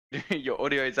Your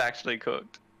audio is actually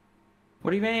cooked.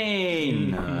 What do you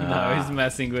mean? No, he's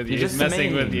messing with you. You're He's just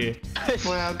messing mean. with you.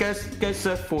 Wow, go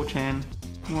surf 4chan.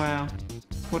 Wow,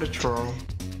 what a troll.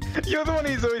 You're the one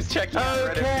who's always checking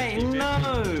out Reddit. Okay,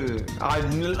 no.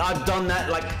 I've done that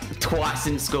like twice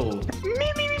in school.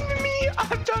 Me.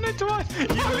 I've done it twice. You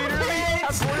literally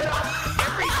have brought it up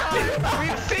every time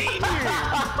we've seen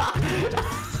you.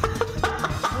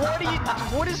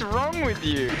 What is wrong with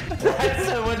you? That's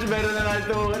so much better than I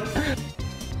thought.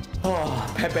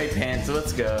 Oh, Pepe Pants,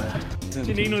 let's go.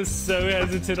 Janine was so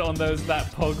hesitant on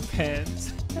that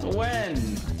PogPants. When?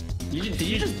 Did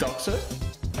you just dox her?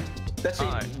 That's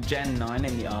Jan 9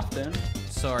 in the afternoon.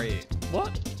 Sorry.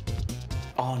 What?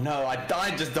 Oh no, I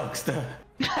just doxed her.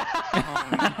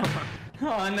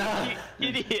 Oh no. You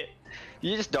idiot.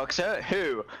 You just dox her?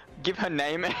 Who? Give her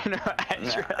name and her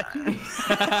address.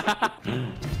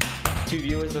 2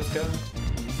 viewers, let's go.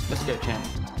 Let's go, champ.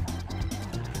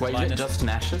 Wait, is it Minus. just an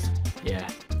Ashes? Yeah.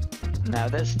 No,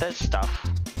 there's stuff.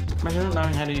 Imagine not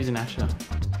knowing how to use an Asher.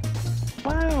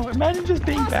 Wow, imagine just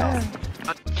being bad.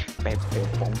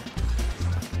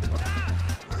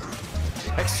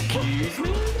 Excuse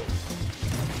me?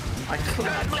 I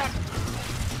clapped.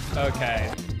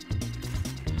 Okay.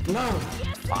 No,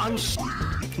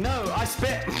 no, I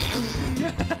spit.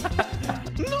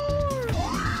 No.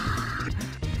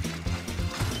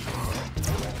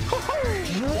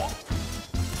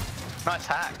 Nice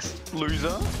hacks,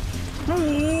 loser.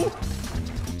 Ooh.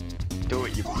 Do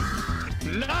it, you.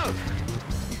 No.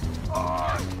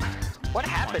 What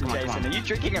happened, come on, Jason? come on. Are you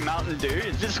drinking a Mountain Dew?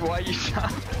 Is this why you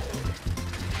shot?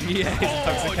 Yeah, he's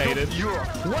intoxicated.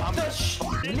 What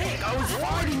the Nick, I was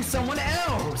fighting someone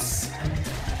else.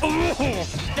 Oh,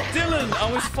 Dylan,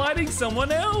 I was fighting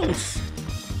someone else.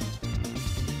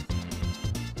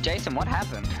 Jason, what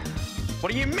happened?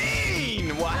 What do you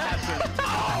mean? What happened?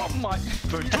 Oh my!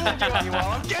 Don't talk to me while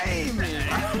I'm gaming.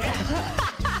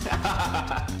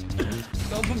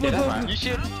 You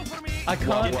should. I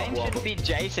can't. Your name shouldn't be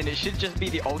Jason. It should just be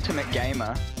the ultimate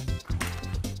gamer.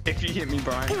 If you hit me,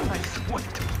 Brian. I swear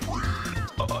to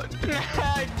God.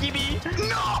 Gibby.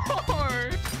 No!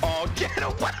 Oh, get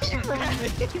away from me!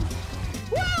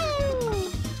 Woo!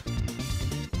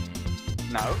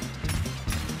 No.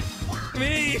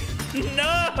 Me.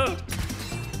 No.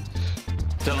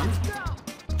 Dylan.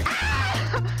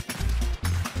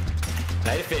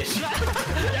 Hey, fish.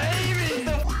 Jamie!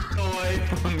 Away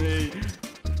from me.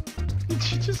 Did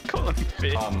you just call him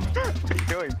fish? What are you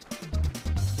doing?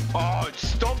 Oh,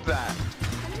 stop that!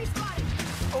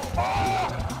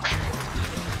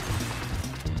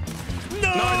 No.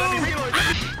 No, let me reload.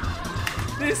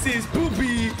 This is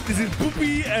poopy. This is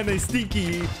poopy and a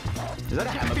stinky. Is that a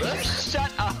hamburger?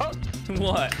 Shut up!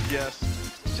 What? Yes.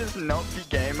 Just not be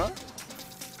gamer.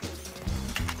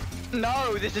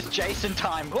 No, this is Jason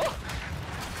time. What?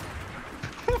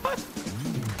 What?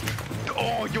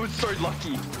 Oh, you're so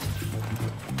lucky.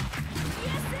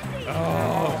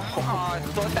 Oh, I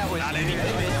thought that was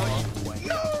you.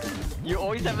 No! You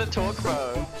always have the talk,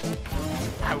 bro.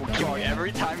 I will kill you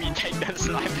every time you take that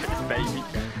sniper, baby.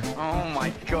 Oh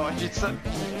my god, you're so...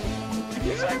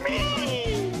 You're so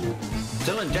mean!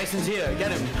 Dylan, Jason's here.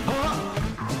 Get him.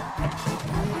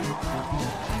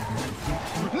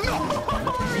 No!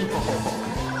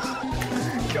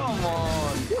 Come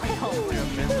on! I can't win a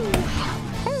minute.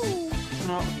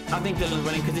 No, I think Dylan's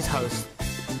winning because he's host.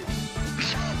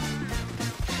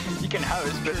 You can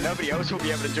host, but nobody else will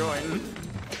be able to join.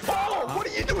 Oh, what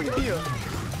are you doing here?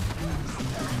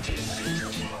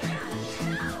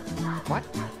 What?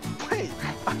 Wait,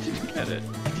 I didn't get it.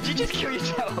 Did you just kill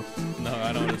yourself? No,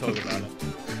 I don't want to talk about it.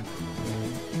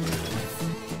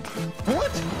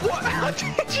 What? What? How did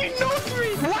you knock me?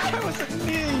 Why was it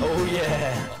me? Oh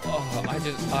yeah. Oh,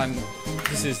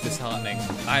 this is disheartening.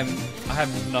 I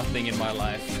have nothing in my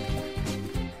life.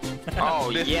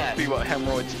 Oh, this must be what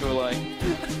hemorrhoids feel like.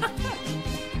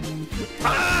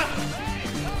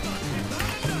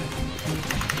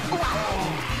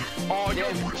 Oh,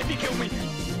 no, Chippy killed me.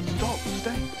 Stop,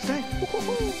 stay.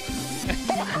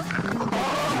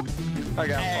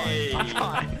 Okay, I'm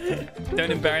fine.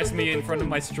 Don't embarrass me in front of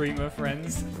my streamer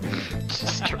friends.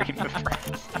 Streamer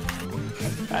friends.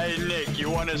 Hey Nick, you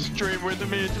wanna stream with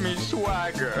me? It's me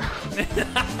Swagger.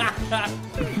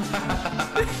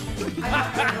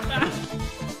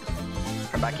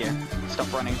 Come back here.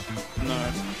 Stop running.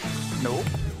 No. Nope.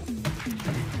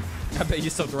 I bet you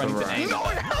stopped running to aim. No, I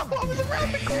was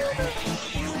around the corner.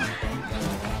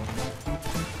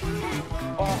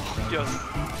 Oh, just...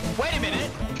 Wait a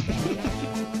minute.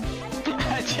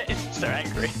 Jason's so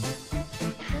angry.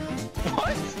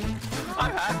 What?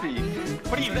 I'm happy.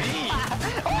 What do you mean?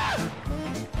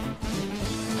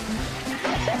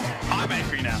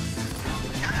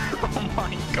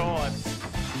 god.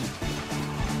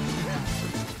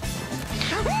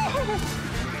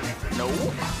 No.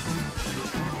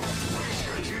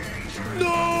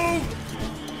 No!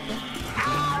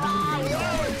 How?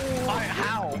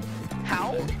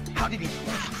 How? How did he?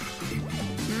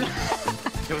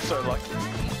 You're so lucky.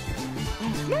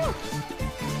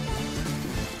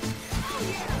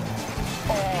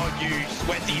 Oh, you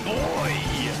sweaty boy!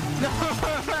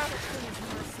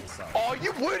 Oh,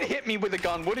 you would hit me with a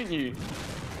gun, wouldn't you?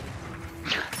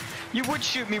 You would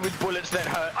shoot me with bullets that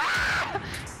hurt. Ah!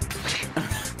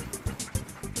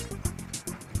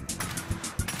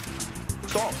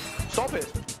 Stop! Stop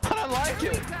it! I don't like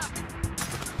it!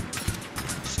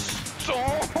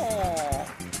 Stop!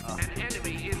 An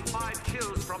enemy is 5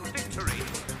 kills from victory.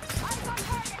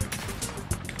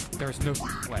 There is no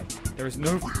way. There is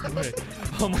no way.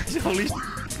 Oh my holy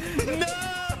no!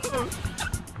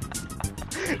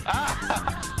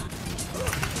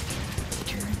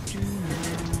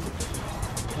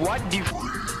 What do you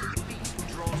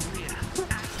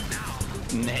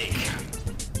Nick.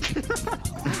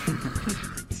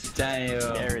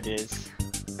 Damn. There it is.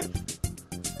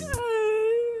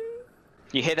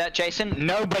 You hear that, Jason?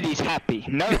 Nobody's happy.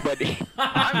 Nobody.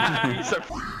 I'm happy, so f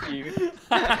you.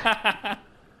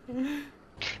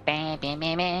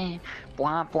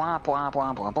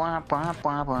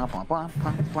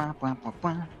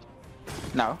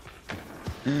 No.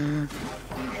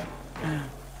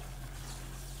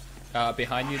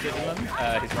 Behind you, Dylan.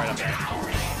 He's right up there.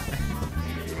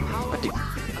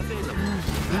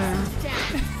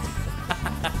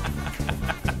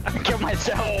 Kill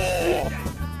myself.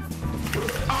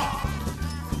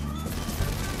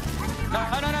 No,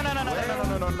 no, no, no, no, no, no,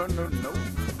 no, no, no, no.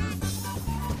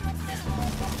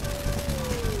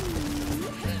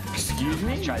 Excuse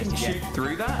me? Try You this can again. shoot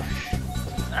through that?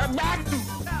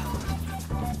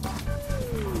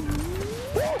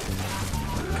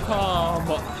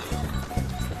 Come on.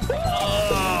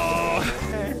 Oh.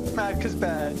 Mad 'cause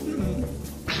bad.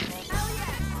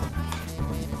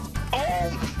 Oh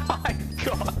my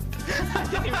god! I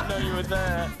didn't even know you were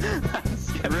there.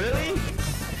 Really?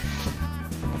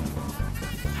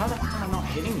 How the hell am I not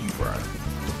hitting you, bro?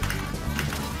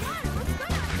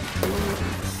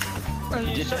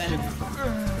 You just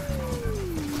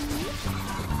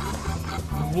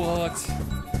What?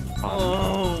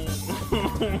 Oh.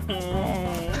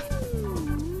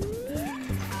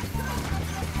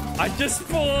 I just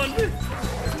spawned.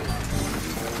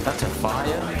 That's a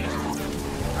fire.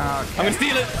 I'm gonna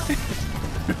steal it.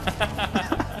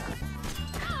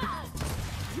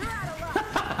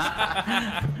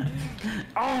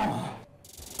 Oh!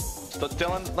 But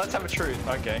Dylan, let's have a truth.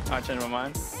 Okay, I changed my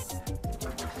mind.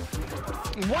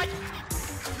 What?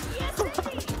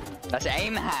 That's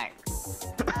aim hack.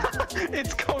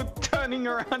 It's called turning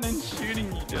around and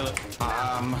shooting you, Dylan.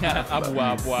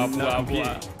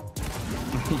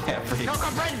 Yeah, pretty. No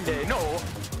comprende, no.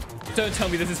 Don't tell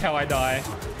me this is how I die.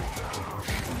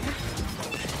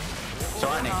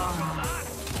 Sorry, Nick.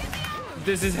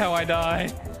 This is how I die.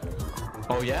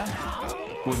 Oh yeah?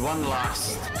 With one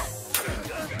last.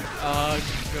 Oh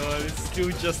god, it's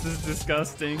still just as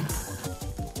disgusting.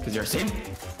 Because you're a sim?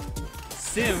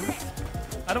 Sim?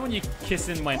 I don't want you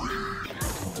kissing my...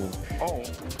 Oh.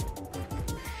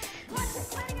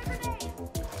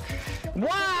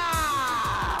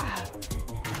 Wow!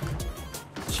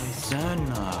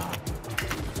 Jason.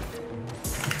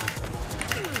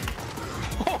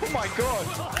 Oh my god!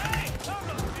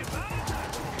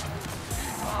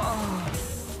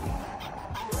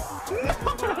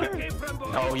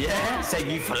 Oh yeah? Save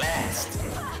you for last.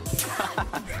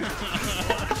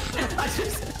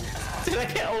 Did I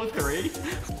get all 3?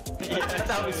 Yeah,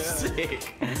 that was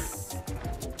sick.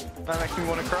 That makes me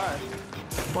want to cry.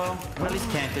 Well, at least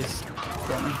Cantus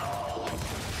got me.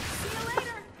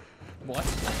 What?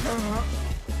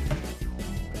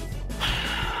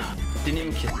 Didn't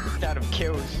even kiss. Out of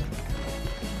kills.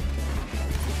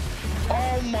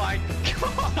 Oh my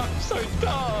god, I'm so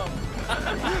dumb!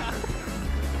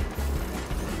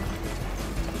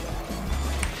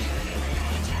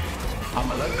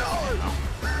 I'm alone. No!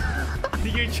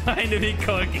 You're trying to be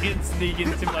cocky and sneak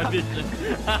into my vision.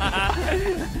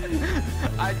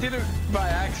 I did it by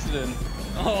accident.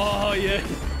 Oh, yeah.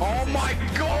 Oh my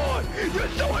god! You're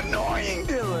so annoying,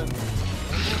 Dylan!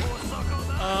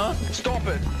 Stop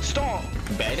it! Stop!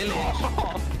 Better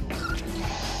Stop.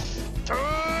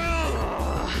 Oh.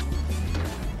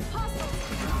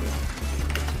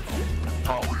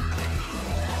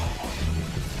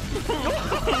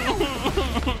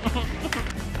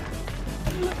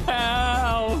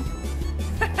 Ow!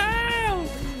 Ow!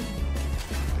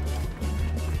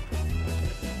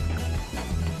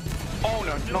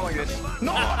 Not like this.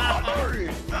 No!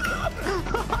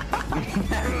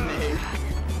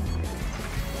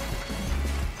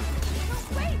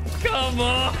 Come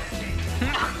on!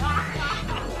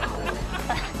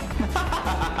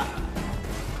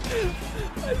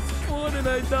 I spawn and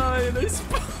I die, and I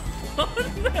spawn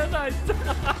and I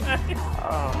die.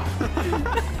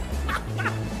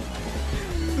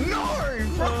 No!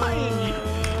 Brian!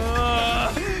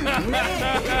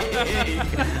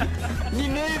 You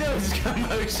knew there was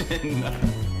commotion.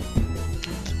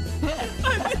 I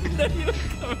didn't know you were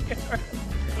coming around.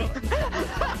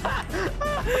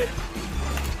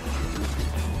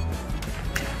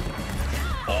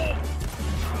 Oh.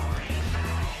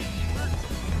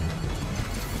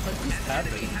 What just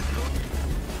happened?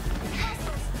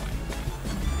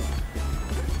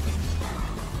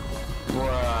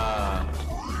 Bruh.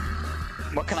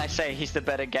 What can I say? He's the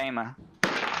better gamer.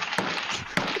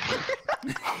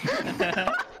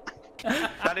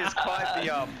 That is quite the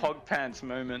PogPants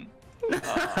moment.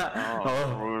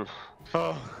 Oh.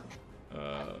 Oh.